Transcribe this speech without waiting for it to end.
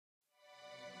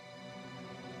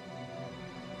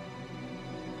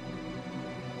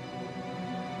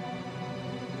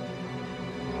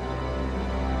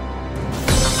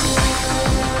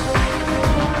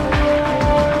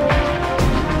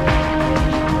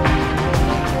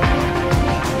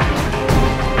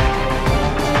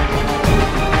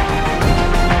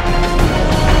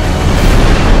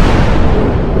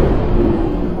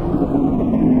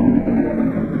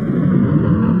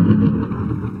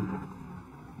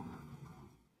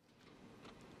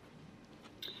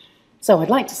So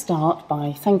I'd like to start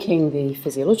by thanking the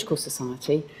Physiological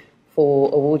Society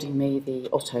for awarding me the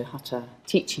Otto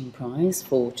Teaching Prize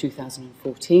for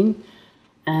 2014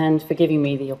 and for giving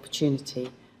me the opportunity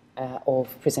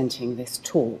of presenting this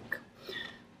talk,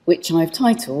 which I've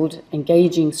titled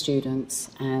Engaging Students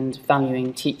and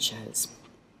Valuing Teachers.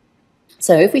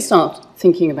 So if we start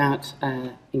thinking about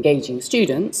engaging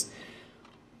students,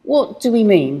 what do we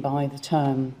mean by the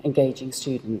term engaging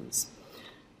students?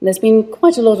 There's been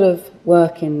quite a lot of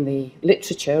work in the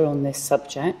literature on this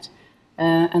subject,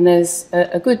 and there's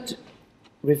a good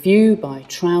review by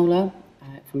Trowler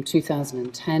from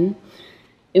 2010,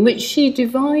 in which she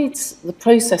divides the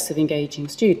process of engaging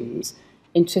students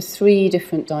into three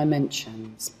different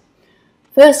dimensions.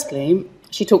 Firstly,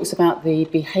 she talks about the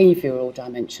behavioural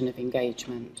dimension of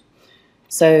engagement.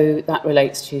 So that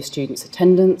relates to students'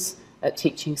 attendance at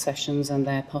teaching sessions and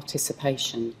their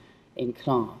participation in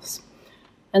class.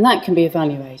 And that can be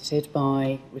evaluated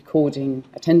by recording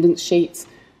attendance sheets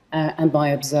and by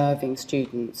observing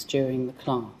students during the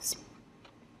class.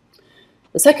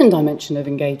 The second dimension of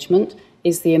engagement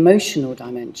is the emotional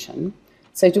dimension.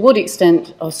 So to what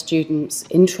extent are students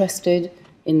interested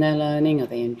in their learning? Are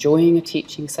they enjoying a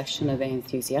teaching session? Are they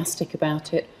enthusiastic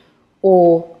about it?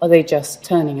 Or are they just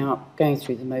turning up, going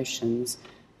through the motions,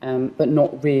 but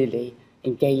not really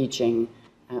engaging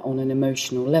on an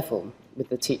emotional level with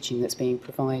the teaching that's being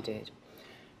provided?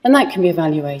 And that can be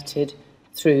evaluated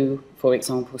through, for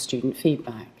example, student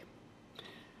feedback.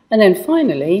 And then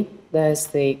finally, there's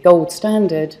the gold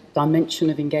standard dimension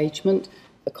of engagement,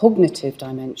 the cognitive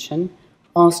dimension.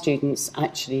 Are students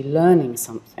actually learning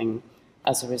something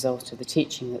as a result of the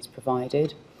teaching that's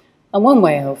provided? And one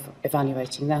way of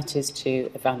evaluating that is to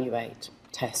evaluate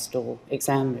test or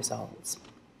exam results.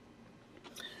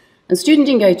 And student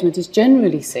engagement is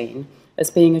generally seen as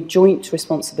being a joint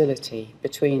responsibility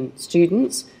between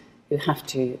students who have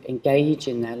to engage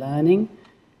in their learning,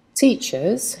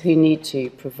 teachers who need to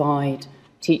provide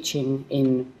teaching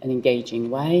in an engaging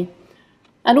way,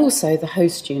 and also the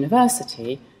host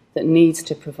university that needs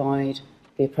to provide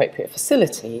the appropriate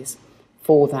facilities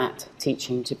for that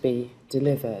teaching to be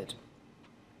delivered.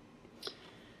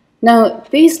 Now,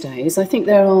 these days, I think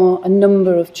there are a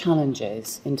number of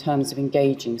challenges in terms of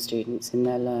engaging students in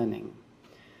their learning.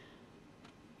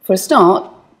 For a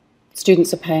start,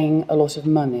 students are paying a lot of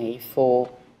money for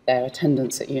their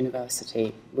attendance at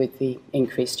university with the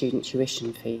increased student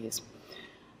tuition fees.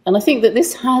 And I think that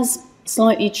this has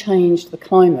slightly changed the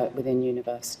climate within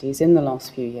universities in the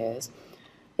last few years,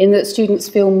 in that students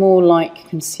feel more like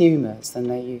consumers than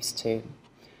they used to.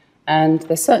 And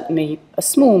there's certainly a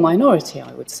small minority,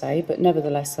 I would say, but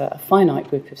nevertheless a finite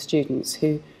group of students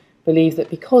who believe that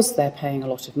because they're paying a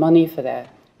lot of money for their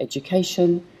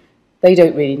education, they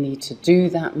don't really need to do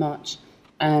that much,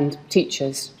 and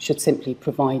teachers should simply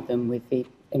provide them with the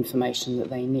information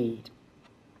that they need.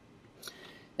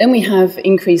 Then we have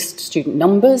increased student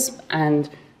numbers and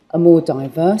a more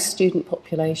diverse student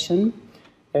population.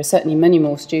 There are certainly many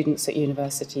more students at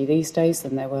university these days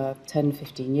than there were 10,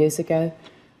 15 years ago.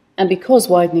 And because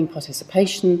widening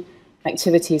participation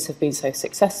activities have been so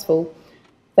successful,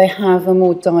 they have a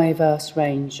more diverse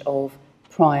range of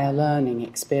prior learning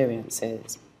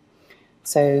experiences.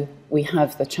 So we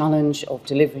have the challenge of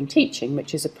delivering teaching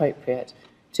which is appropriate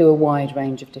to a wide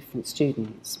range of different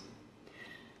students.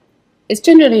 It's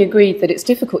generally agreed that it's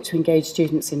difficult to engage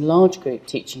students in large group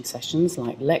teaching sessions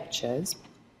like lectures,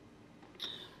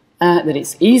 that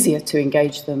it's easier to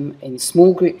engage them in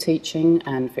small group teaching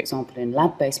and, for example, in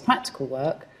lab-based practical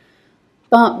work,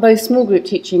 but both small group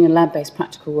teaching and lab-based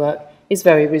practical work is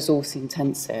very resource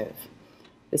intensive.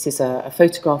 This is a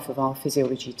photograph of our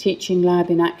physiology teaching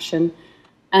lab in action,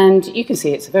 and you can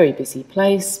see it's a very busy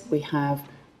place. We have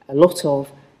a lot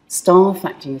of staff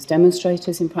acting as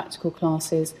demonstrators in practical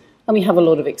classes, and we have a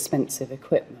lot of expensive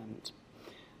equipment.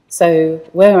 So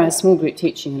whereas small group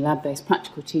teaching and lab-based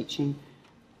practical teaching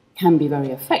can be very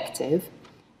effective,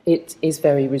 it is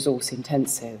very resource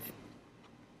intensive.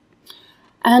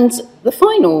 And the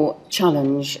final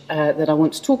challenge that I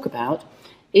want to talk about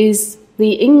is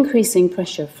the increasing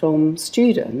pressure from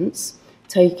students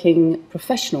taking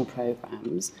professional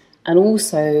programs and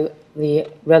also the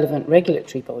relevant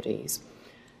regulatory bodies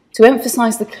to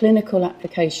emphasise the clinical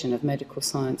application of medical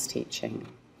science teaching.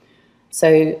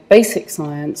 So basic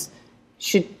science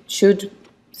should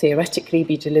theoretically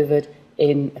be delivered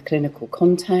in a clinical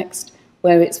context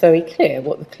where it's very clear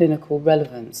what the clinical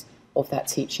relevance of that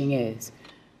teaching is.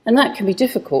 And that can be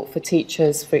difficult for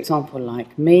teachers, for example,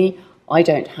 like me. I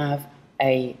don't have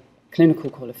a clinical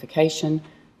qualification,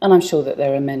 and I'm sure that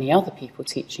there are many other people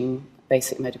teaching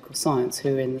basic medical science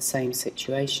who are in the same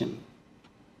situation.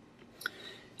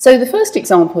 So the first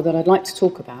example that I'd like to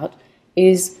talk about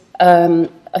is a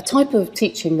type of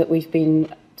teaching that we've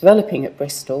been developing at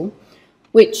Bristol,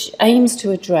 which aims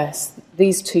to address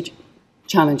these two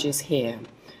challenges here.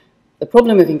 The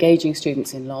problem of engaging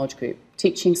students in large group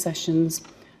teaching sessions,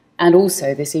 and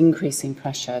also this increasing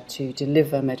pressure to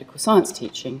deliver medical science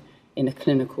teaching in a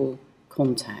clinical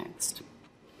context.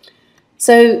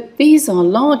 So these are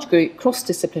large group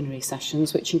cross-disciplinary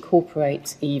sessions which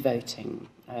incorporate e-voting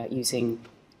using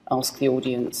Ask the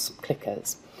Audience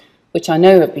clickers, which I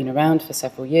know have been around for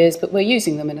several years, but we're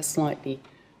using them in a slightly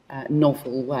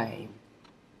novel way.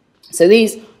 So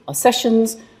these are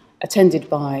sessions attended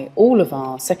by all of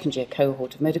our second year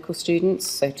cohort of medical students,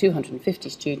 so 250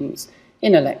 students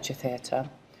in a lecture theatre.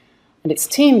 And it's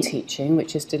team teaching,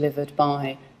 which is delivered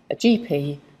by a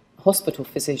GP, a hospital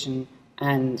physician,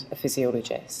 and a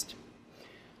physiologist.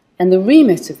 And the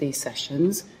remit of these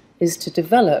sessions is to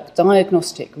develop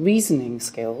diagnostic reasoning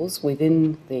skills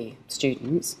within the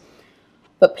students,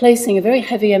 but placing a very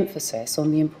heavy emphasis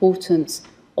on the importance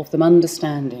of them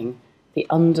understanding the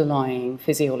underlying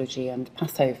physiology and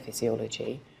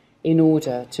pathophysiology in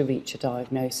order to reach a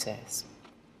diagnosis.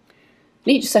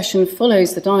 Each session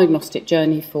follows the diagnostic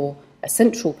journey for a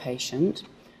central patient.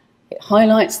 It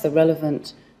highlights the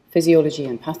relevant physiology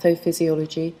and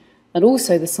pathophysiology, and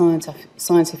also the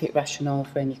scientific rationale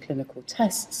for any clinical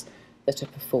tests that are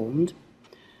performed.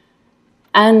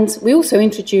 And we also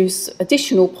introduce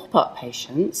additional pop-up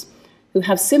patients who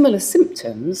have similar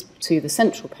symptoms to the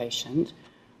central patient,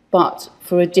 but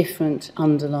for a different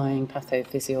underlying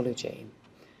pathophysiology.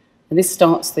 And this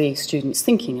starts the students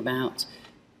thinking about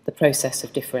the process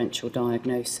of differential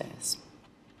diagnosis.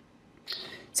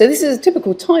 So this is a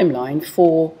typical timeline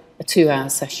for a 2-hour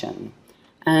session,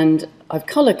 and I've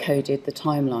colour-coded the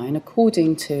timeline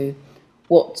according to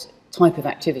what type of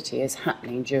activity is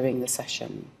happening during the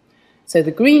session. So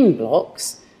the green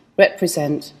blocks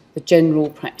represent the general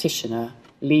practitioner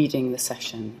leading the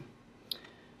session.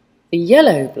 The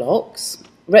yellow blocks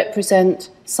represent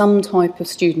some type of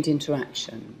student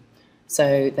interaction.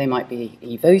 So they might be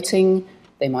e-voting,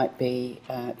 they might be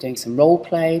doing some role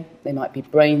play, they might be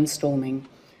brainstorming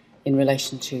in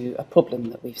relation to a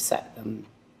problem that we've set them.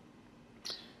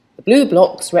 The blue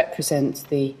blocks represent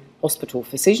the hospital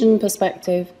physician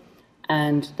perspective,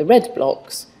 and the red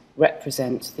blocks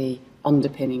represent the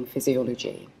underpinning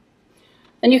physiology.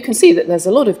 And you can see that there's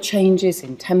a lot of changes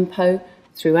in tempo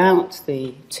throughout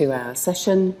the 2-hour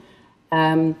session,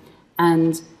 and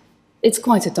it's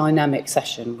quite a dynamic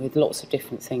session with lots of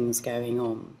different things going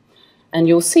on. And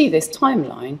you'll see this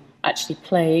timeline actually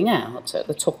playing out at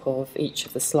the top of each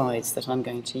of the slides that I'm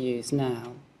going to use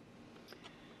now.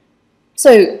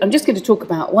 So I'm just going to talk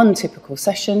about one typical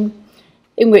session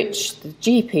in which the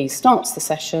GP starts the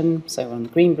session, so we're on the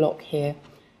green block here,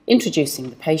 introducing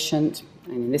the patient,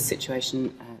 and in this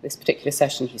situation, this particular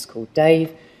session, he's called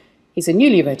Dave. He's a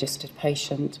newly registered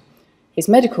patient. His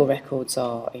medical records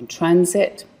are in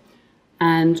transit,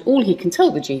 and all he can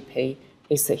tell the GP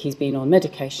is that he's been on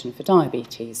medication for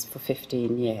diabetes for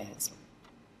 15 years.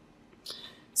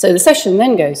 So the session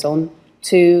then goes on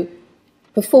to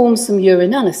perform some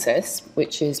urinalysis,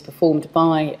 which is performed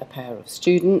by a pair of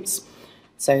students.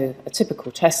 So a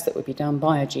typical test that would be done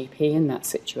by a GP in that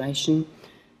situation.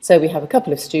 So we have a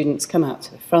couple of students come out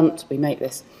to the front. We make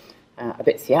this a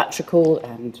bit theatrical,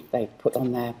 and they put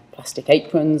on their plastic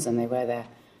aprons and they wear their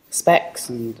specs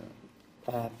and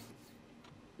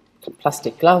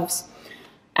plastic gloves.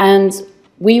 And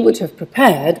we would have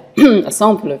prepared a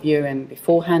sample of urine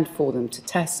beforehand for them to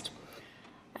test.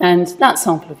 And that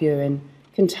sample of urine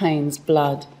contains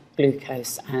blood,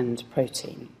 glucose, and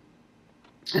protein.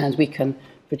 And we can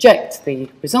project the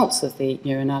results of the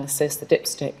urinalysis, the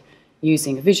dipstick,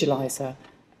 using a visualizer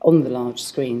on the large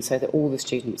screen so that all the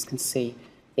students can see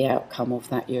the outcome of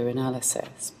that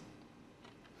urinalysis.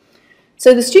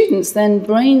 So the students then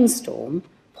brainstorm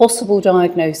possible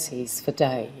diagnoses for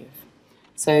Dave.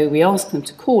 So we ask them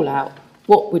to call out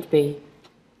what would be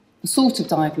the sort of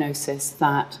diagnosis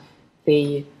that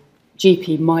the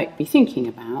GP might be thinking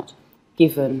about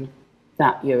given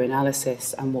that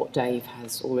urinalysis and what Dave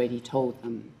has already told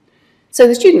them. So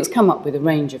the students come up with a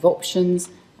range of options,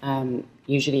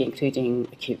 usually including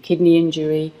acute kidney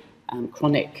injury,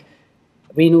 chronic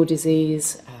renal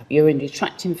disease, urinary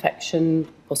tract infection,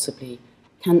 possibly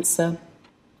cancer.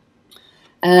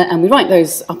 And we write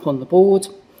those up on the board.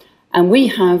 And we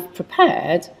have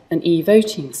prepared an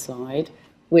e-voting slide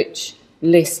which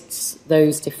lists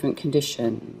those different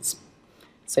conditions.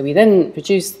 So we then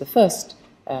produce the first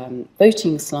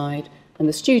voting slide, and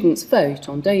the students vote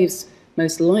on Dave's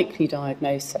most likely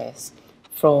diagnosis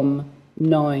from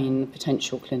 9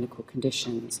 potential clinical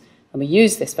conditions. And we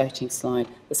use this voting slide,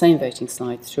 the same voting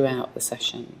slide, throughout the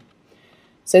session.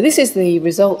 So this is the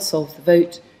results of the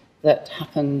vote that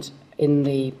happened in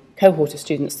the cohort of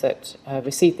students that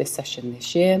received this session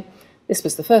this year. This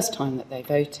was the first time that they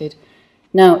voted.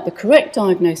 Now, the correct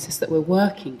diagnosis that we're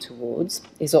working towards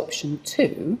is option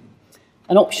 2,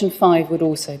 and option 5 would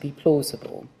also be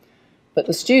plausible. But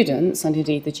the students, and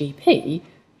indeed the GP,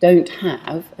 don't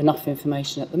have enough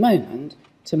information at the moment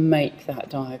to make that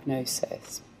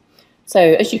diagnosis. So,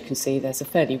 as you can see, there's a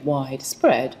fairly wide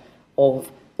spread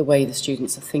of the way the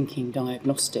students are thinking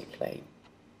diagnostically.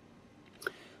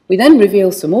 We then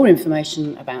reveal some more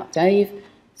information about Dave.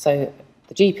 So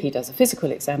the GP does a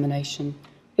physical examination,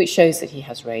 which shows that he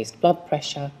has raised blood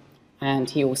pressure and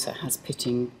he also has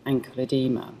pitting ankle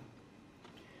edema.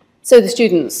 So the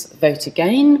students vote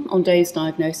again on Dave's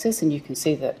diagnosis, and you can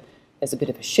see that there's a bit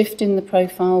of a shift in the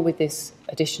profile with this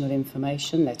additional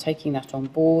information. They're taking that on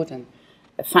board and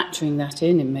they're factoring that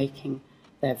in making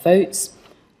their votes.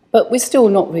 But we're still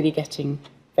not really getting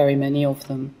very many of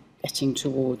them getting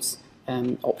towards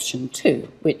option 2,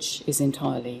 which is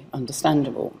entirely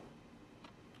understandable.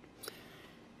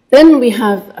 Then we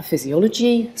have a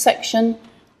physiology section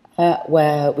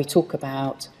where we talk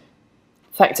about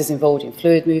factors involved in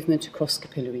fluid movement across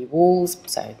capillary walls,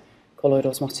 so colloid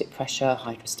osmotic pressure,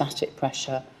 hydrostatic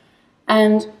pressure,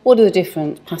 and what are the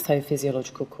different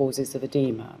pathophysiological causes of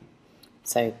edema,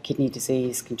 so kidney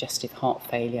disease, congestive heart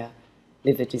failure,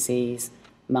 liver disease,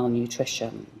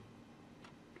 malnutrition.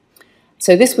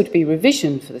 So this would be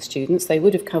revision for the students. They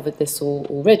would have covered this all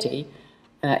already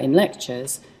in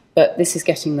lectures, but this is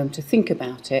getting them to think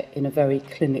about it in a very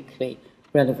clinically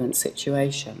relevant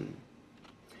situation.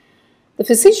 The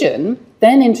physician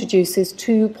then introduces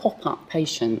 2 pop-up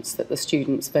patients that the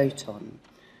students vote on.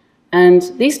 And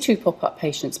these 2 pop-up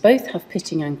patients both have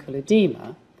pitting ankle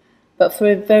edema, but for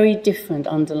a very different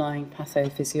underlying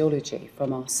pathophysiology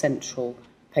from our central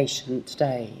patient,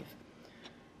 Dave.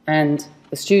 And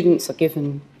the students are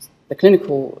given the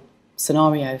clinical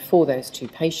scenario for those 2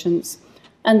 patients,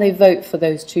 and they vote for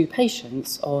those 2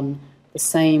 patients on the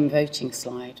same voting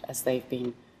slide as they've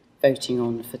been voting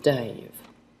on for Dave.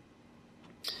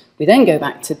 We then go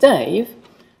back to Dave,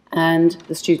 and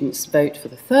the students vote for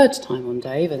the 3rd time on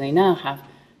Dave, and they now have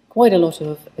quite a lot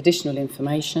of additional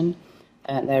information.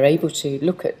 They're able to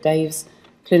look at Dave's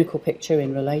clinical picture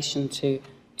in relation to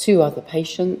 2 other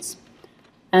patients.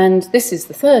 And this is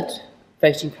the 3rd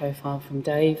voting profile from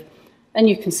Dave, and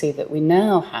you can see that we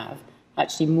now have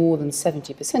actually more than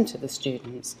 70% of the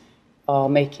students are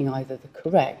making either the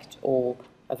correct or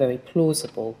a very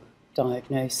plausible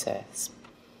diagnosis.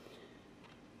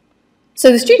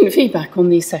 So the student feedback on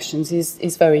these sessions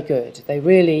is very good. They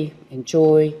really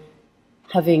enjoy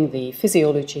having the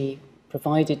physiology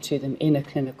provided to them in a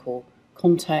clinical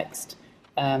context,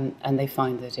 and they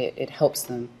find that it helps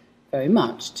them very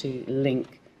much to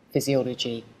link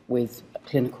physiology with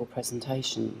clinical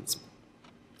presentations.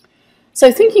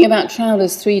 So thinking about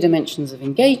Trowler's 3 dimensions of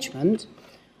engagement,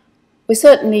 we're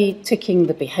certainly ticking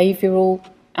the behavioural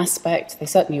aspect. They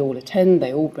certainly all attend,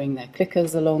 they all bring their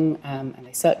clickers along, and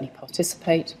they certainly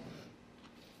participate.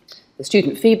 The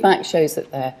student feedback shows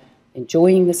that they're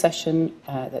enjoying the session,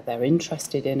 that they're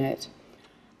interested in it,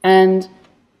 and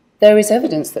there is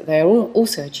evidence that they're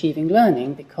also achieving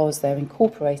learning because they're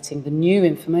incorporating the new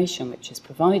information which is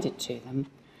provided to them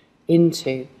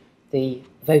into the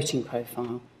voting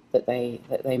profile that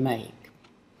they make.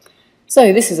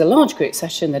 So this is a large group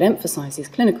session that emphasises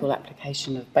clinical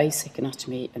application of basic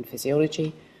anatomy and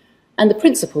physiology, and the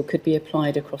principle could be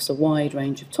applied across a wide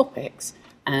range of topics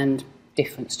and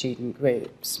different student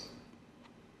groups.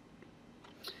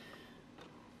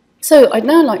 So I'd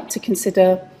now like to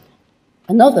consider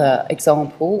another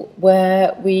example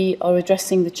where we are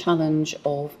addressing the challenge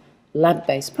of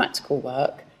lab-based practical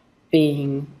work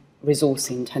being resource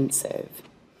intensive.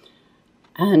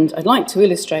 And I'd like to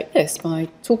illustrate this by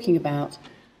talking about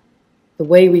the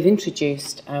way we've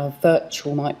introduced our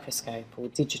virtual microscope or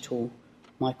digital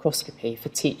microscopy for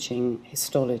teaching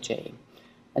histology.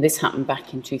 And this happened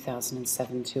back in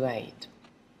 2007-08.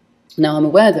 Now, I'm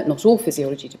aware that not all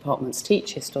physiology departments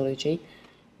teach histology.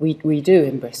 We do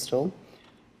in Bristol,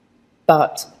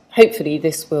 but hopefully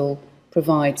this will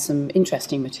provide some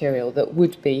interesting material that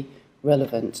would be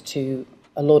relevant to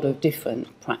a lot of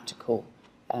different practical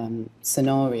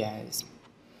scenarios.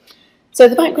 So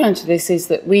the background to this is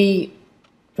that we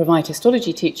provide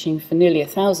histology teaching for nearly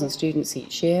 1,000 students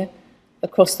each year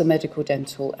across the medical,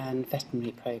 dental and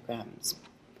veterinary programmes.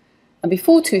 And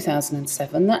before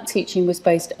 2007, that teaching was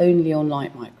based only on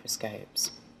light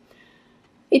microscopes.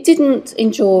 It didn't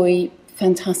enjoy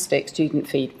fantastic student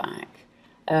feedback.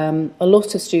 A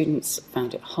lot of students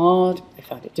found it hard, they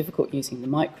found it difficult using the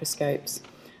microscopes.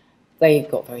 They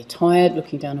got very tired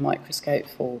looking down a microscope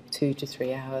for 2 to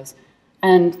 3 hours,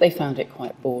 and they found it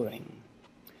quite boring.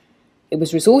 It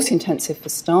was resource intensive for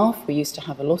staff. We used to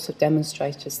have a lot of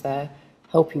demonstrators there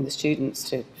helping the students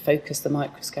to focus the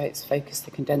microscopes, focus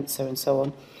the condenser and so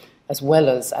on, as well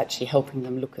as actually helping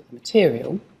them look at the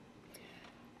material.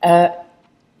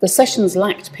 The sessions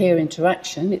lacked peer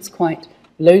interaction. It's quite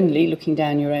lonely looking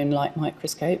down your own light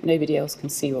microscope. Nobody else can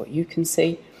see what you can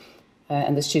see,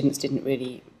 and the students didn't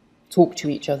really talk to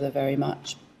each other very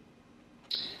much.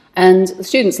 And the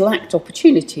students lacked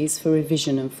opportunities for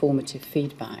revision and formative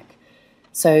feedback.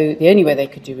 So the only way they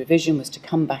could do revision was to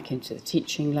come back into the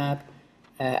teaching lab,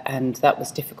 and that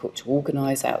was difficult to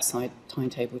organise outside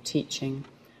timetable teaching.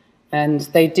 And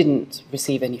they didn't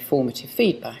receive any formative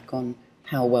feedback on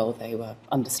how well they were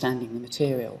understanding the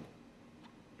material.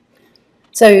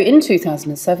 So in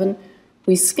 2007,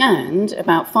 we scanned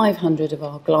about 500 of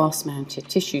our glass-mounted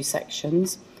tissue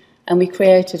sections, and we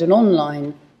created an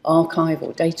online archive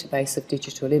or database of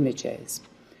digital images.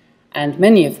 And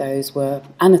many of those were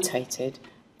annotated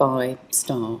by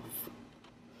staff.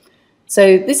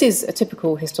 So this is a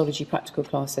typical histology practical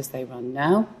class as they run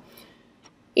now.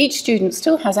 Each student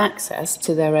still has access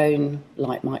to their own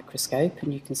light microscope,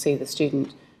 and you can see the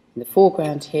student in the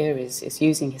foreground here is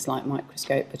using his light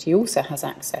microscope, but he also has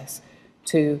access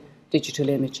to digital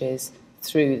images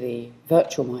through the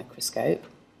virtual microscope.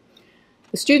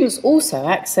 The students also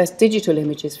access digital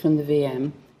images from the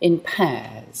VM in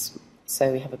pairs.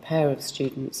 So we have a pair of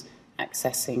students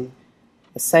accessing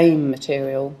the same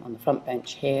material on the front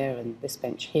bench here, and this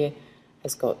bench here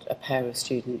has got a pair of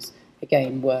students,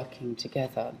 again, working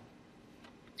together.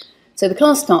 So the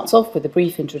class starts off with a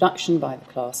brief introduction by the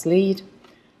class lead,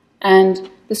 and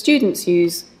the students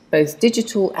use both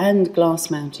digital and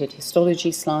glass-mounted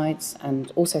histology slides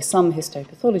and also some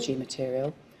histopathology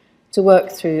material to work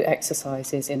through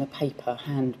exercises in a paper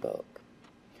handbook.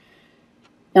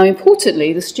 Now,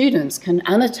 importantly, the students can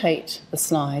annotate the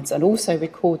slides and also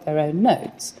record their own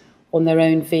notes on their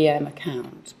own VM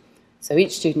account. So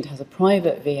each student has a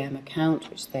private VM account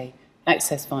which they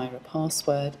access via a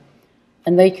password,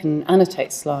 and they can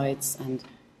annotate slides and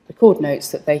record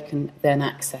notes that they can then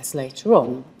access later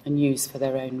on and use for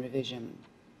their own revision.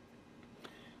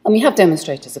 And we have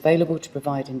demonstrators available to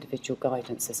provide individual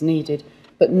guidance as needed,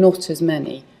 but not as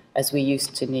many as we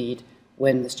used to need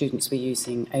when the students were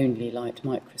using only light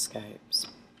microscopes.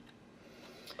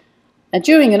 And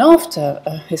during and after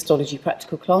a histology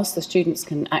practical class, the students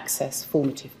can access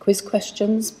formative quiz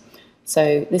questions.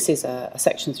 So this is a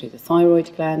section through the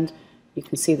thyroid gland. You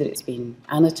can see that it's been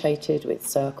annotated with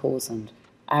circles and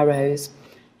arrows.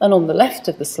 And on the left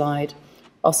of the slide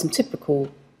are some typical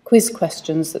quiz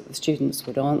questions that the students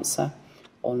would answer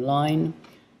online.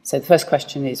 So the first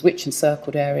question is, which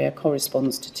encircled area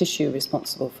corresponds to tissue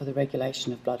responsible for the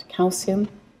regulation of blood calcium?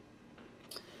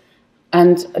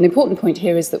 And an important point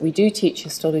here is that we do teach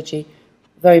histology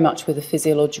very much with a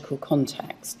physiological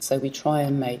context. So we try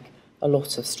and make a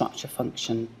lot of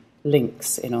structure-function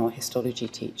links in our histology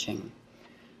teaching.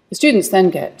 The students then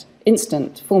get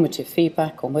instant formative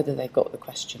feedback on whether they've got the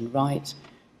question right,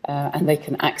 and they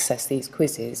can access these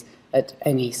quizzes at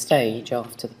any stage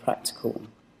after the practical.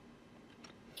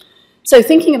 So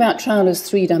thinking about Trowler's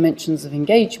 3 dimensions of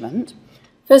engagement,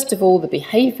 first of all, the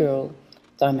behavioural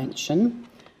dimension.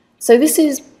 So this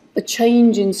is the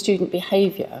change in student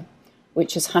behaviour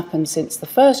which has happened since the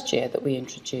first year that we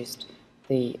introduced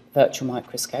the virtual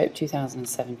microscope,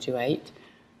 2007-8,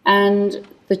 and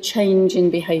the change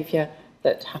in behaviour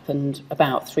that happened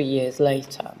about 3 years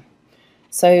later.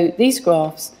 So these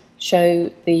graphs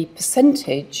show the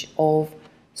percentage of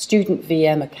student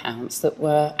VM accounts that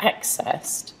were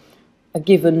accessed a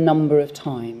given number of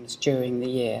times during the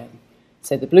year.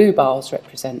 So the blue bars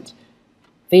represent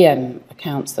VM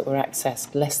accounts that were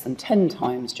accessed less than 10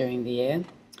 times during the year.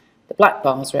 The black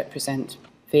bars represent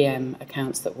VM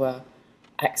accounts that were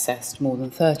accessed more than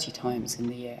 30 times in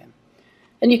the year.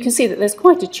 And you can see that there's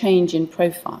quite a change in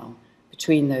profile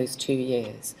between those 2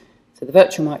 years. So the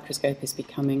virtual microscope is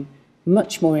becoming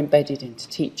much more embedded into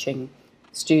teaching.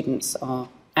 Students are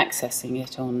accessing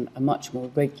it on a much more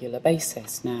regular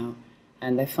basis now,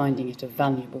 and they're finding it a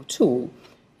valuable tool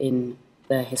in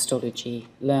their histology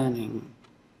learning.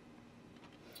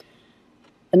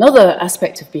 Another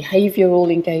aspect of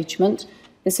behavioural engagement,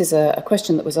 this is a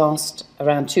question that was asked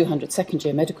around 200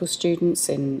 second-year medical students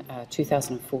in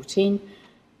 2014.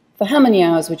 For how many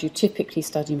hours would you typically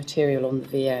study material on the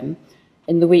VM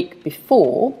in the week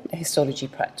before a histology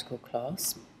practical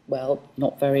class? Well,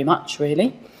 not very much,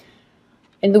 really.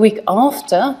 In the week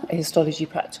after a histology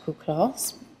practical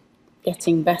class,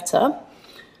 getting better.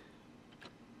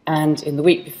 And in the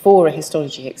week before a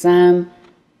histology exam,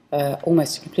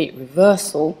 almost a complete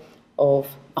reversal of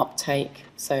uptake.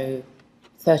 So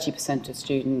 30% of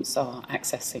students are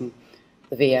accessing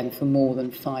the VM for more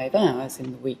than 5 hours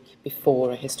in the week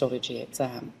before a histology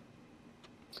exam.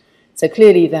 So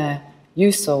clearly their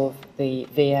use of the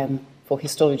VM for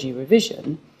histology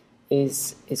revision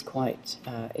is quite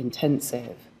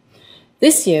intensive.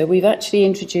 This year we've actually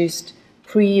introduced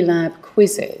pre-lab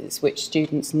quizzes which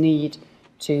students need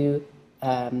to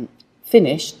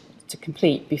finish, to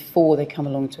complete before they come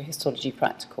along to a histology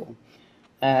practical.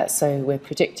 So we're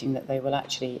predicting that they will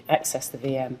actually access the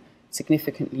VM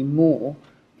significantly more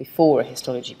before a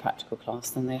histology practical class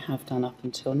than they have done up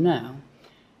until now.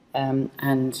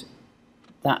 And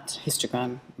that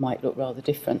histogram might look rather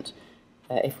different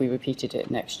if we repeated it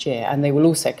next year. And they will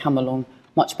also come along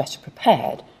much better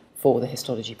prepared for the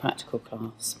histology practical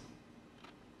class.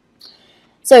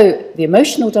 So the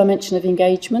emotional dimension of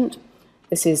engagement,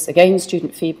 this is again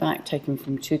student feedback taken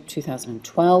from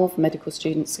 2012, medical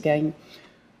students again.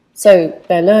 So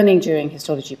they're learning during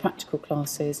histology practical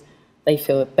classes. They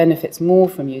feel it benefits more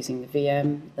from using the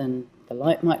VM than the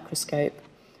light microscope,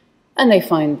 and they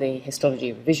find the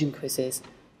histology revision quizzes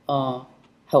are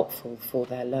helpful for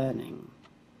their learning.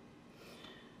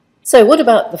 So what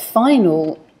about the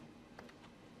final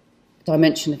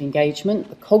dimension of engagement,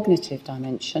 the cognitive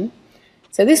dimension?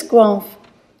 So this graph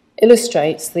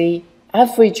illustrates the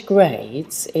average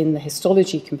grades in the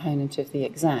histology component of the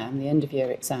exam, the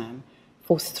end-of-year exam,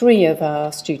 for 3 of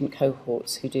our student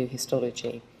cohorts who do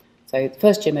histology. So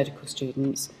first-year medical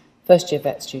students, first-year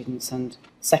vet students, and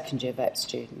second-year vet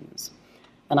students.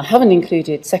 And I haven't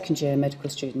included second-year medical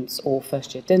students or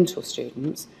first-year dental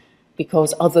students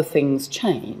because other things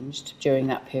changed during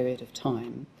that period of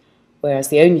time, whereas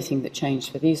the only thing that changed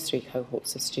for these 3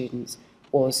 cohorts of students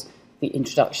was the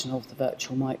introduction of the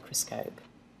virtual microscope.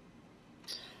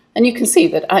 And you can see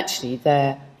that actually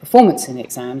their performance in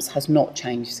exams has not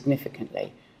changed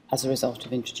significantly as a result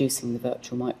of introducing the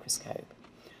virtual microscope.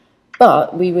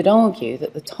 But we would argue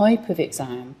that the type of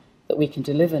exam that we can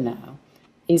deliver now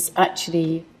is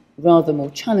actually rather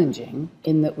more challenging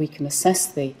in that we can assess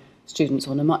the students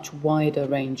on a much wider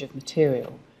range of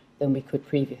material than we could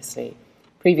previously.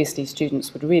 Previously,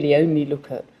 students would really only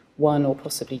look at 1 or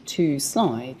possibly 2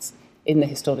 slides in the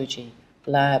histology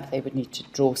lab. They would need to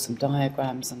draw some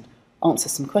diagrams and answer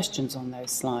some questions on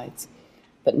those slides.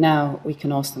 But now we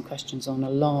can ask them questions on a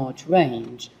large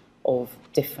range of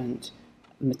different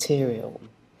material.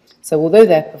 So although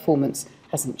their performance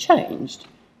hasn't changed,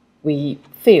 we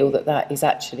feel that that is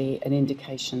actually an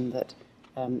indication that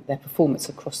their performance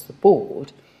across the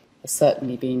board has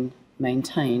certainly been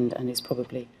maintained and is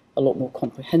probably a lot more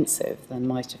comprehensive than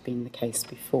might have been the case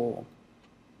before.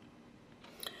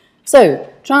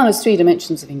 So, trial has 3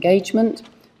 dimensions of engagement.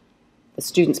 The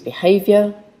student's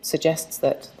behaviour suggests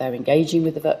that they're engaging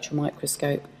with the virtual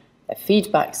microscope. Their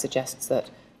feedback suggests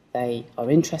that they are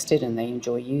interested and they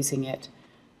enjoy using it.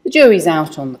 The jury's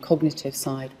out on the cognitive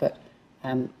side, but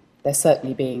they're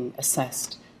certainly being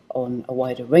assessed on a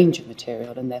wider range of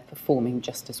material and they're performing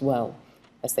just as well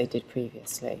as they did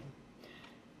previously.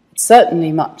 It's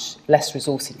certainly much less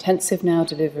resource intensive now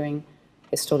delivering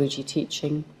histology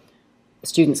teaching. The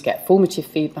students get formative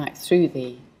feedback through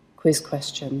the quiz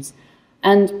questions,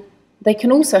 and they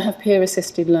can also have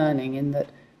peer-assisted learning in that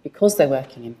because they're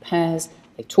working in pairs,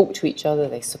 they talk to each other,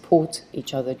 they support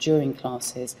each other during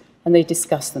classes, and they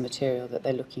discuss the material that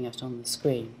they're looking at on the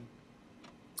screen.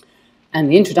 And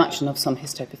the introduction of some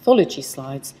histopathology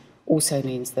slides also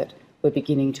means that we're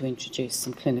beginning to introduce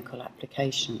some clinical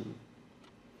application.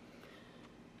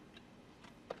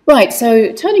 Right,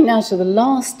 so turning now to the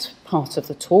last part of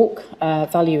the talk,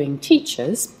 valuing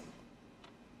teachers.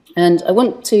 And I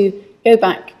want to go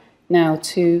back now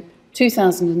to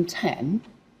 2010,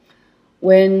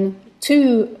 when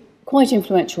 2 quite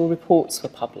influential reports were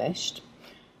published.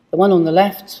 The one on the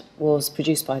left was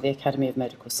produced by the Academy of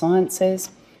Medical Sciences,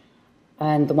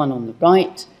 and the one on the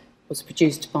right was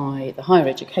produced by the Higher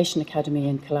Education Academy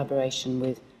in collaboration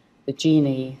with the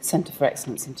Genie Centre for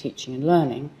Excellence in Teaching and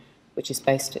Learning, which is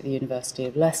based at the University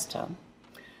of Leicester.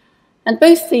 And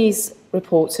both these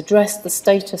reports addressed the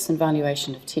status and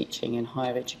valuation of teaching in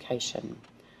higher education.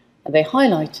 And they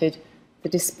highlighted the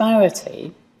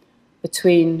disparity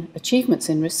between achievements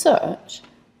in research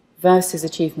versus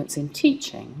achievements in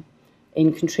teaching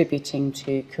in contributing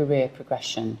to career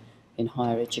progression in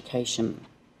higher education.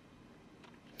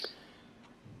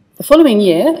 The following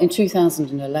year, in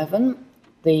 2011,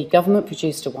 the government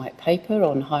produced a white paper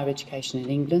on higher education in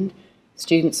England,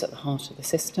 students at the heart of the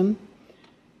system,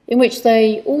 in which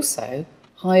they also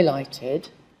highlighted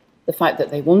the fact that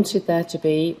they wanted there to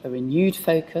be a renewed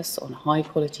focus on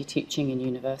high-quality teaching in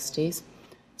universities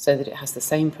so that it has the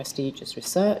same prestige as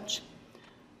research,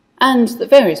 and that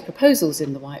various proposals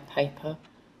in the white paper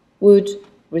would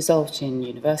result in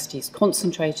universities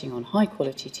concentrating on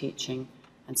high-quality teaching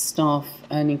and staff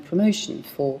earning promotion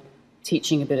for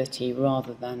teaching ability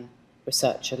rather than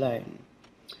research alone.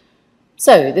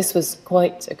 So this was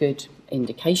quite a good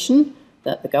indication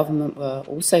that the government were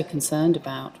also concerned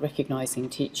about recognising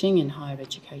teaching in higher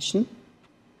education.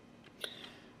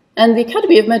 And the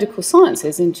Academy of Medical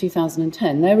Sciences in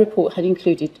 2010, their report had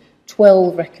included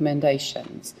 12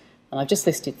 recommendations, and I've just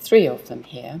listed 3 of them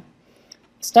here.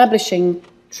 Establishing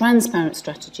transparent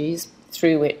strategies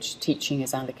through which teaching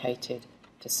is allocated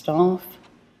to staff,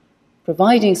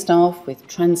 providing staff with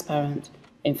transparent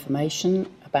information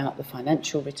about the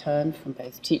financial return from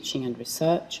both teaching and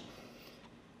research.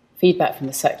 Feedback from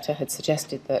the sector had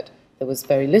suggested that there was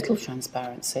very little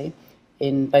transparency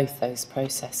in both those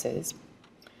processes,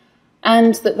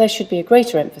 and that there should be a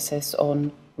greater emphasis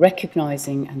on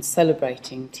recognising and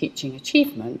celebrating teaching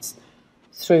achievements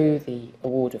through the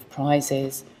award of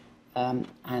prizes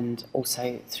and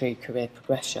also through career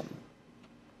progression.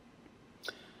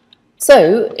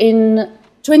 So in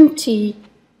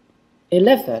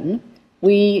 2011,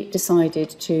 we decided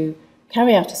to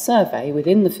carry out a survey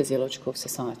within the Physiological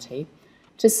Society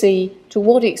to see to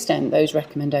what extent those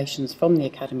recommendations from the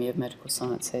Academy of Medical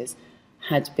Sciences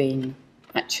had been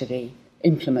actually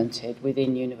implemented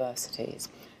within universities.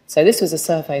 So this was a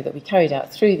survey that we carried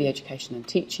out through the Education and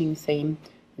Teaching theme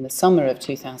in the summer of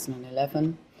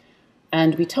 2011,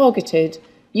 and we targeted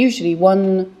usually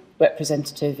one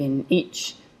representative in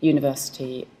each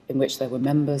university in which there were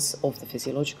members of the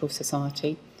Physiological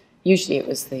Society. Usually it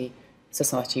was the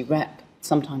society rep,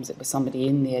 sometimes it was somebody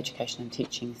in the Education and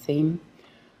Teaching theme.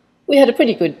 We had a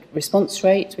pretty good response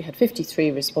rate. We had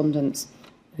 53 respondents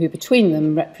who between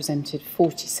them represented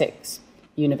 46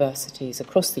 universities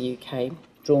across the UK,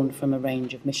 drawn from a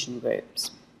range of mission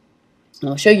groups. And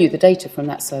I'll show you the data from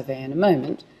that survey in a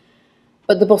moment,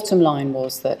 but the bottom line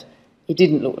was that it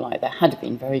didn't look like there had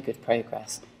been very good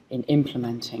progress in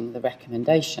implementing the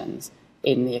recommendations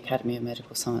in the Academy of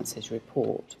Medical Sciences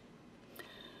report.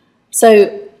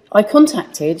 So I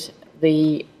contacted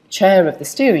the chair of the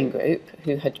steering group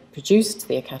who had produced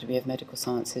the Academy of Medical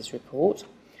Sciences report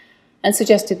and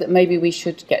suggested that maybe we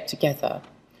should get together.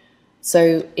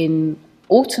 So in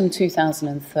autumn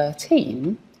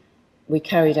 2013, we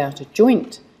carried out a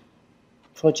joint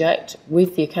project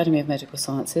with the Academy of Medical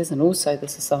Sciences and also the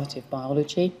Society of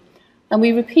Biology, and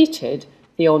we repeated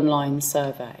the online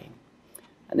survey.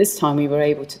 At this time, we were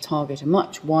able to target a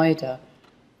much wider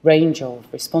range of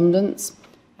respondents.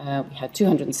 We had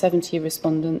 270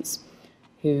 respondents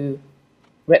who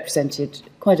represented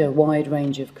quite a wide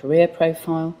range of career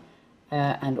profile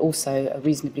and also a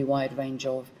reasonably wide range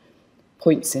of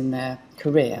points in their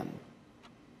career.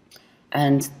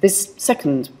 And this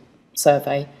second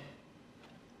survey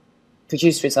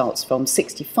produced results from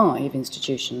 65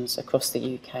 institutions across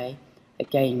the UK,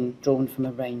 again drawn from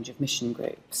a range of mission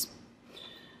groups.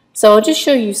 So I'll just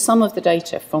show you some of the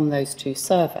data from those 2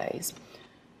 surveys.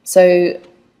 So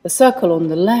the circle on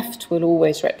the left will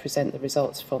always represent the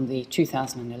results from the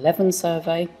 2011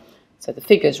 survey. So the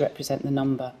figures represent the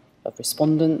number of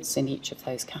respondents in each of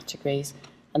those categories,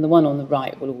 and the one on the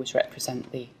right will always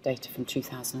represent the data from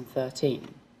 2013.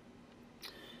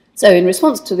 So in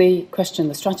response to the question,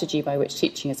 the strategy by which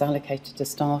teaching is allocated to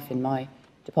staff in my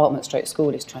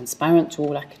department/school is transparent to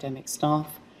all academic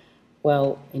staff,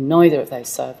 well, in neither of those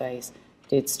surveys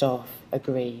did staff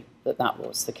agree that that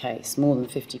was the case. More than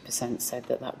 50% said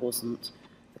that that wasn't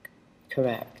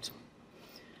correct.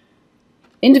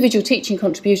 Individual teaching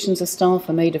contributions of staff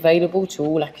are made available to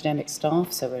all academic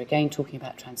staff, so we're again talking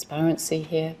about transparency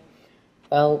here.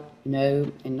 Well,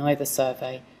 no, in neither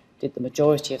survey did the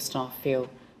majority of staff feel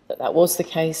that that was the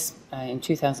case. In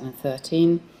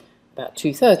 2013, about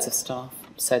 2/3 of staff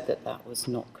said that that was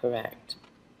not correct.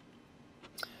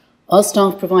 Are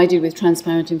staff provided with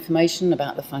transparent information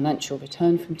about the financial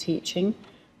return from teaching?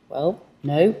 Well,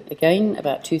 no. Again,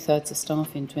 about 2/3 of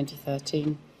staff in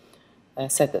 2013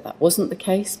 said that that wasn't the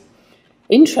case.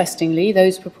 Interestingly,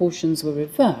 those proportions were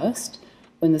reversed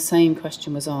when the same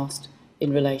question was asked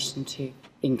in relation to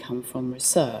income from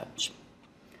research.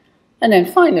 And then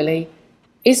finally,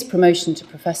 is promotion to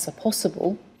professor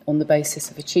possible on the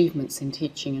basis of achievements in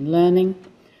teaching and learning?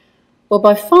 Well,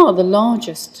 by far the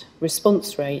largest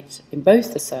response rate in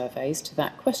both the surveys to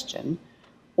that question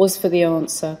was for the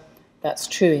answer, that's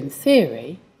true in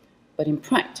theory, but in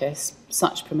practice,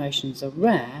 such promotions are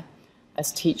rare,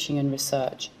 as teaching and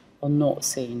research are not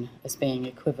seen as being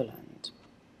equivalent.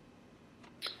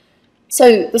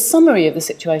 So the summary of the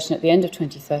situation at the end of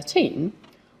 2013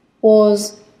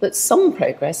 was that some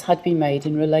progress had been made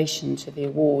in relation to the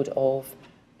award of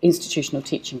institutional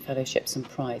teaching fellowships and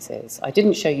prizes. I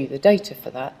didn't show you the data for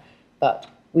that, but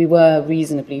we were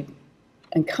reasonably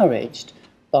encouraged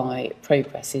by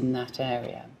progress in that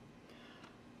area.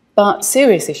 But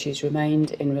serious issues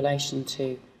remained in relation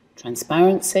to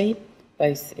transparency,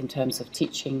 both in terms of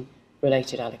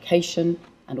teaching-related allocation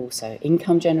and also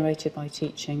income generated by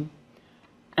teaching,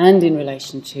 and in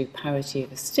relation to parity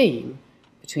of esteem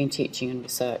between teaching and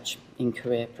research in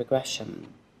career progression.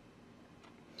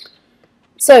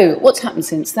 So what's happened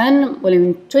since then? Well,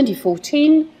 in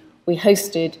 2014, we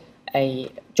hosted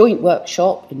a joint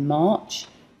workshop in March.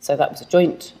 So that was a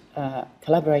joint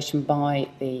collaboration by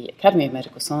the Academy of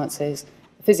Medical Sciences,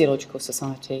 the Physiological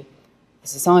Society, the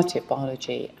Society of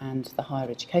Biology, and the Higher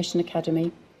Education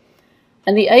Academy.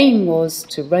 And the aim was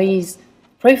to raise the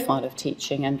profile of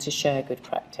teaching and to share good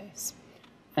practice.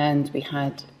 And we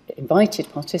had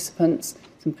invited participants,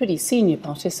 some pretty senior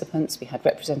participants. We had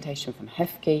representation from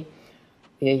HEFCE.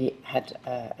 We had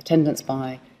attendance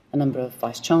by a number of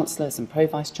vice-chancellors and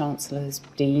pro-vice-chancellors,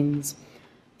 deans,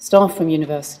 staff from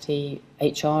university,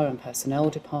 HR and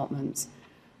personnel departments,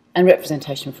 and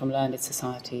representation from learned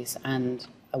societies and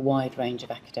a wide range of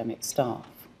academic staff.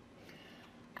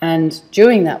 And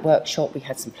during that workshop, we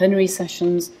had some plenary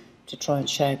sessions to try and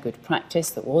share good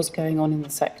practice that was going on in the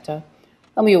sector.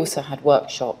 And we also had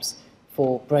workshops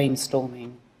for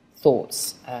brainstorming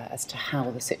thoughts as to how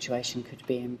the situation could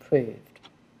be improved.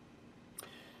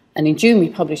 And in June, we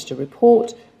published a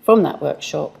report from that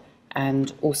workshop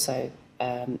and also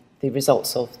the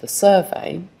results of the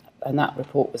survey. And that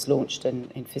report was launched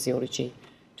in Physiology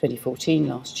 2014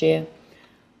 last year.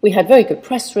 We had very good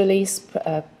press release,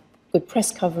 good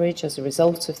press coverage as a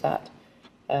result of that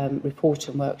report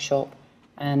and workshop.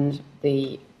 And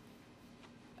the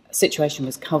situation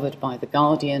was covered by The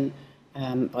Guardian,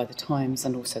 by The Times,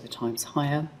 and also The Times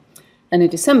Higher. And in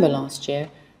December last year,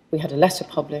 we had a letter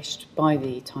published by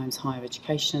the Times Higher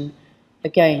Education,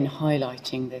 again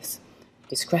highlighting this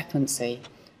discrepancy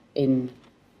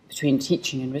between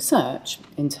teaching and research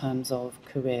in terms of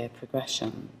career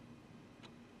progression.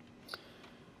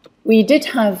 We did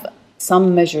have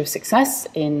some measure of success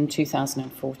in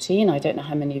 2014. I don't know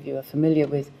how many of you are familiar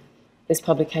with this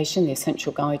publication, The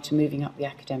Essential Guide to Moving Up the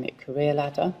Academic Career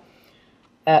Ladder.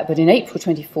 But in April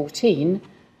 2014,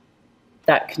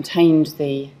 that contained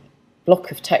the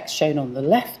block of text shown on the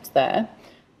left there,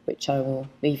 which I will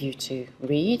leave you to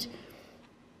read.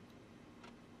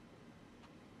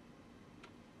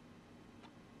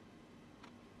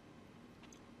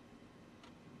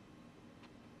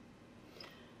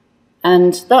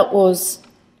 And that was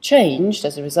changed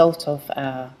as a result of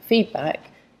our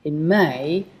feedback in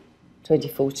May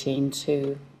 2014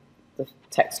 to the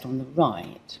text on the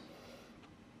right.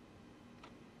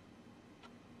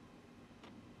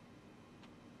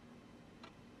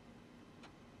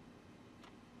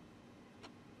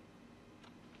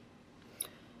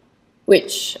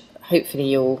 Which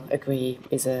hopefully you'll agree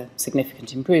is a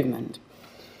significant improvement.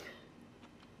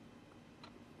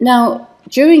 Now,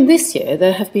 during this year,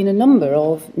 there have been a number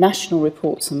of national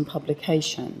reports and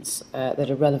publications that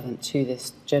are relevant to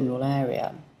this general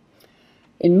area.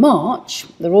 In March,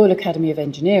 the Royal Academy of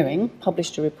Engineering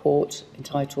published a report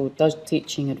entitled "Does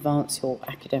Teaching Advance Your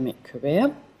Academic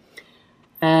Career?"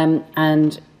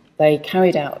 And they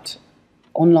carried out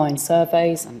online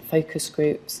surveys and focus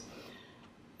groups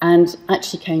and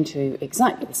actually came to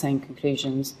exactly the same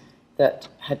conclusions that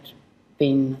had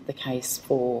been the case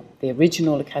for the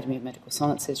original Academy of Medical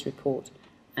Sciences report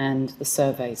and the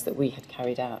surveys that we had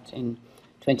carried out in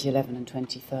 2011 and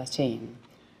 2013.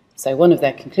 So one of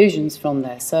their conclusions from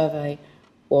their survey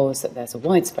was that there's a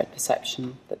widespread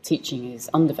perception that teaching is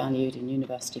undervalued in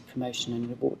university promotion and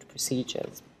reward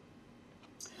procedures.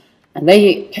 And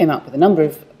they came up with a number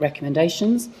of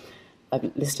recommendations.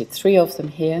 I've listed 3 of them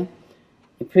here.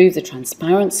 Improve the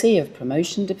transparency of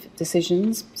promotion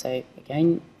decisions, so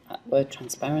again, that word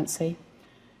transparency.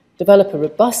 Develop a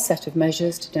robust set of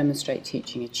measures to demonstrate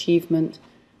teaching achievement,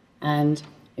 and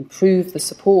improve the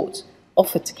support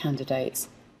offered to candidates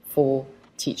for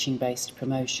teaching-based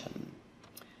promotion.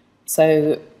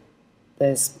 So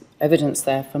there's evidence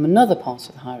there from another part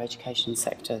of the higher education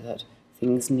sector that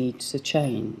things need to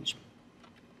change.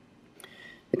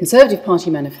 The Conservative Party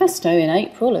manifesto in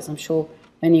April, as I'm sure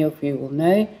many of you will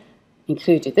know,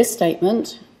 included this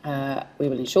statement: we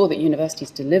will ensure that universities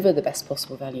deliver the best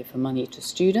possible value for money to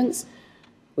students.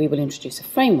 we will introduce a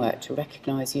framework to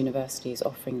recognise universities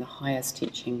offering the highest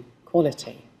teaching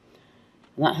quality.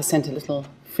 And that has sent a little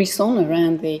frisson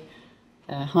around the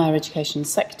higher education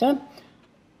sector.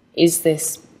 Is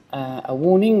this a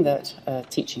warning that a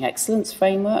teaching excellence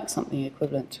framework, something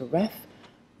equivalent to REF,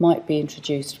 might be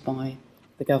introduced by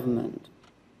the government?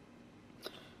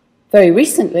 Very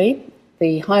recently,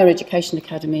 the Higher Education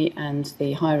Academy and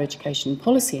the Higher Education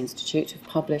Policy Institute have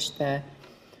published their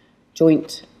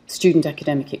joint Student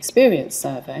Academic Experience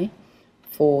Survey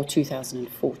for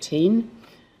 2014.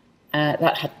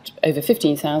 That had over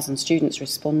 15,000 students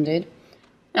responded,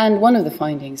 and one of the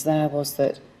findings there was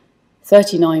that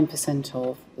 39%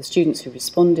 of the students who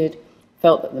responded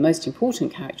felt that the most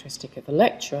important characteristic of a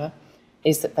lecturer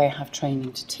is that they have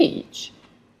training to teach,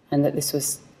 and that this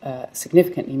was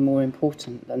significantly more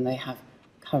important than they have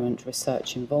current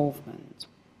research involvement.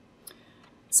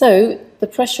 So the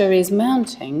pressure is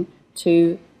mounting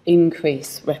to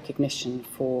increase recognition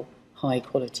for high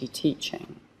quality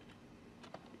teaching.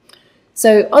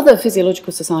 So other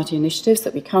Physiological Society initiatives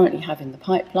that we currently have in the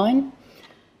pipeline: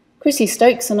 Chrissy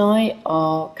Stokes and I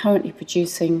are currently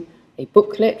producing a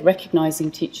booklet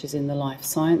recognising teachers in the life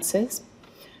sciences,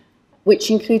 which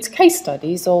includes case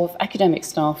studies of academic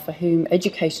staff for whom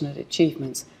educational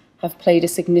achievements have played a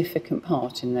significant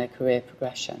part in their career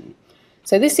progression.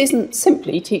 So this isn't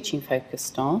simply teaching-focused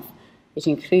staff. It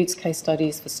includes case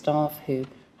studies for staff who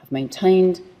have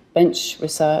maintained bench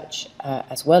research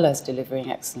as well as delivering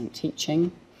excellent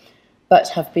teaching, but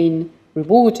have been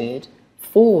rewarded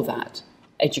for that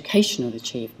educational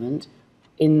achievement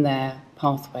in their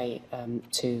pathway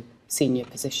to senior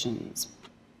positions.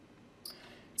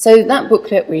 So that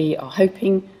booklet, we are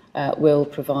hoping, will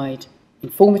provide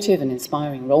informative and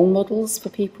inspiring role models for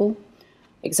people,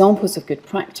 examples of good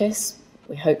practice.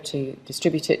 We hope to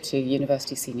distribute it to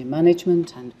university senior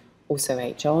management and also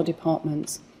HR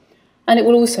departments. And it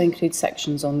will also include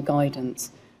sections on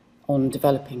guidance on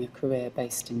developing a career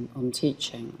based on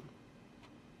teaching.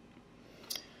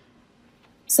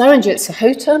 Saranjit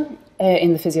Sahota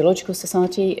in the Physiological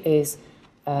Society is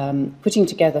putting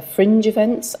together fringe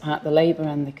events at the Labour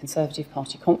and the Conservative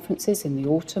Party conferences in the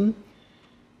autumn.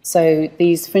 So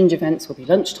these fringe events will be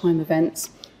lunchtime events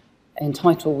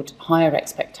entitled Higher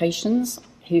Expectations,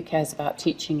 Who Cares About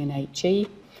Teaching in HE?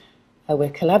 We're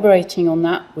collaborating on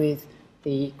that with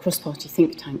the cross-party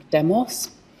think tank Demos,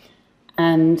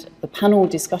 and the panel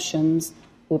discussions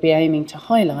will be aiming to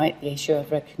highlight the issue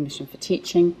of recognition for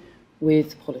teaching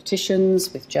with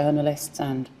politicians, with journalists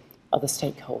and other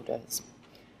stakeholders.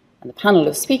 And the panel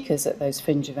of speakers at those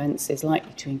fringe events is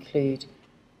likely to include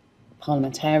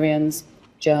parliamentarians,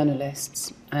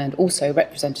 journalists, and also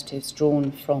representatives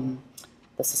drawn from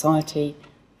the Society,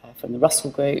 from the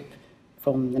Russell Group,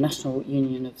 from the National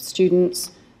Union of Students,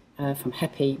 from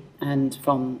HEPI, and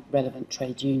from relevant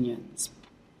trade unions.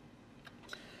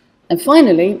 And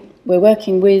finally, we're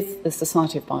working with the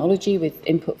Society of Biology, with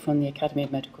input from the Academy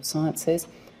of Medical Sciences,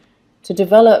 to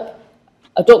develop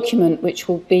a document which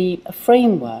will be a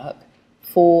framework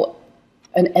for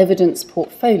an evidence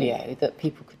portfolio that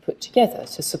people could put together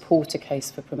to support a case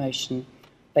for promotion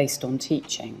based on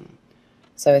teaching.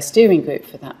 So a steering group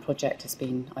for that project has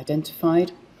been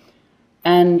identified,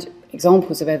 and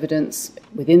examples of evidence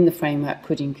within the framework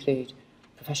could include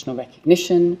professional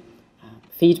recognition,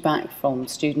 feedback from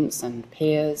students and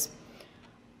peers,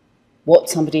 what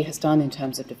somebody has done in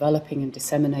terms of developing and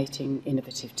disseminating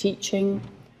innovative teaching,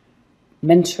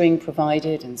 mentoring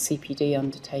provided and CPD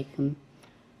undertaken,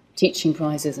 teaching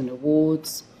prizes and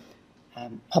awards,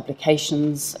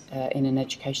 publications in an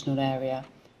educational area,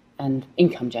 and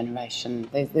income generation.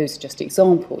 Those are just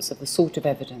examples of the sort of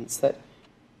evidence that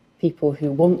people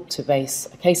who want to base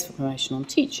a case for promotion on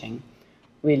teaching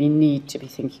really need to be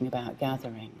thinking about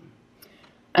gathering.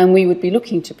 And we would be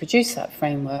looking to produce that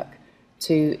framework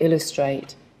to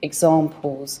illustrate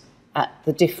examples at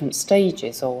the different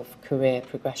stages of career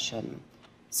progression.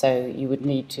 So you would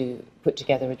need to put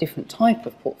together a different type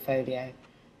of portfolio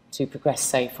to progress,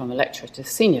 say, from a lecturer to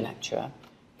senior lecturer,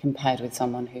 compared with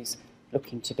someone who's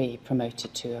looking to be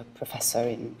promoted to a professor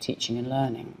in teaching and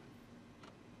learning.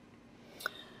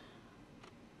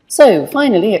 So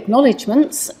finally,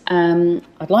 acknowledgements.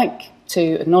 I'd like to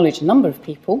acknowledge a number of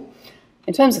people.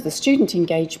 In terms of the student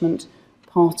engagement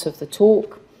part of the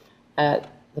talk, the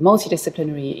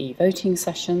multidisciplinary e-voting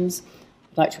sessions,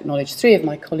 I'd like to acknowledge 3 of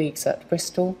my colleagues at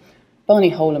Bristol. Barney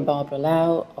Hole and Barbara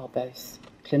Lau are both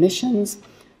clinicians.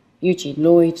 Eugene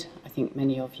Lloyd, I think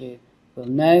many of you will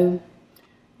know.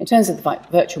 In terms of the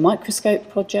virtual microscope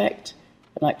project,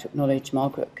 I'd like to acknowledge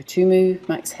Margaret Katumu,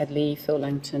 Max Headley, Phil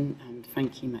Langton and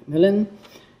Frankie Macmillan.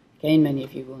 Again, many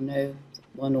of you will know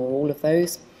one or all of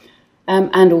those.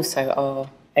 and also our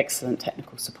excellent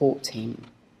technical support team.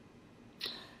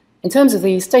 In terms of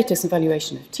the Status and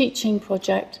Valuation of Teaching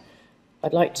project,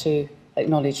 I'd like to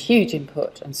acknowledge huge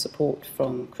input and support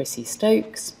from Chrissy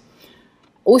Stokes.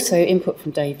 Also input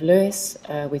from Dave Lewis,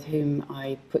 with whom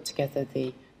I put together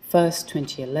the first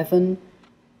 2011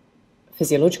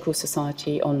 Physiological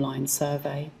Society online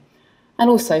survey, and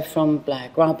also from Blair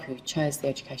Grubb, who chairs the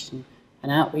Education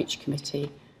and Outreach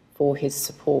Committee, for his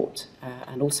support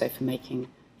and also for making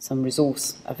some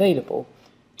resource available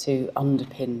to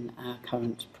underpin our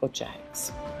current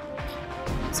projects.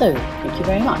 So, thank you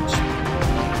very much.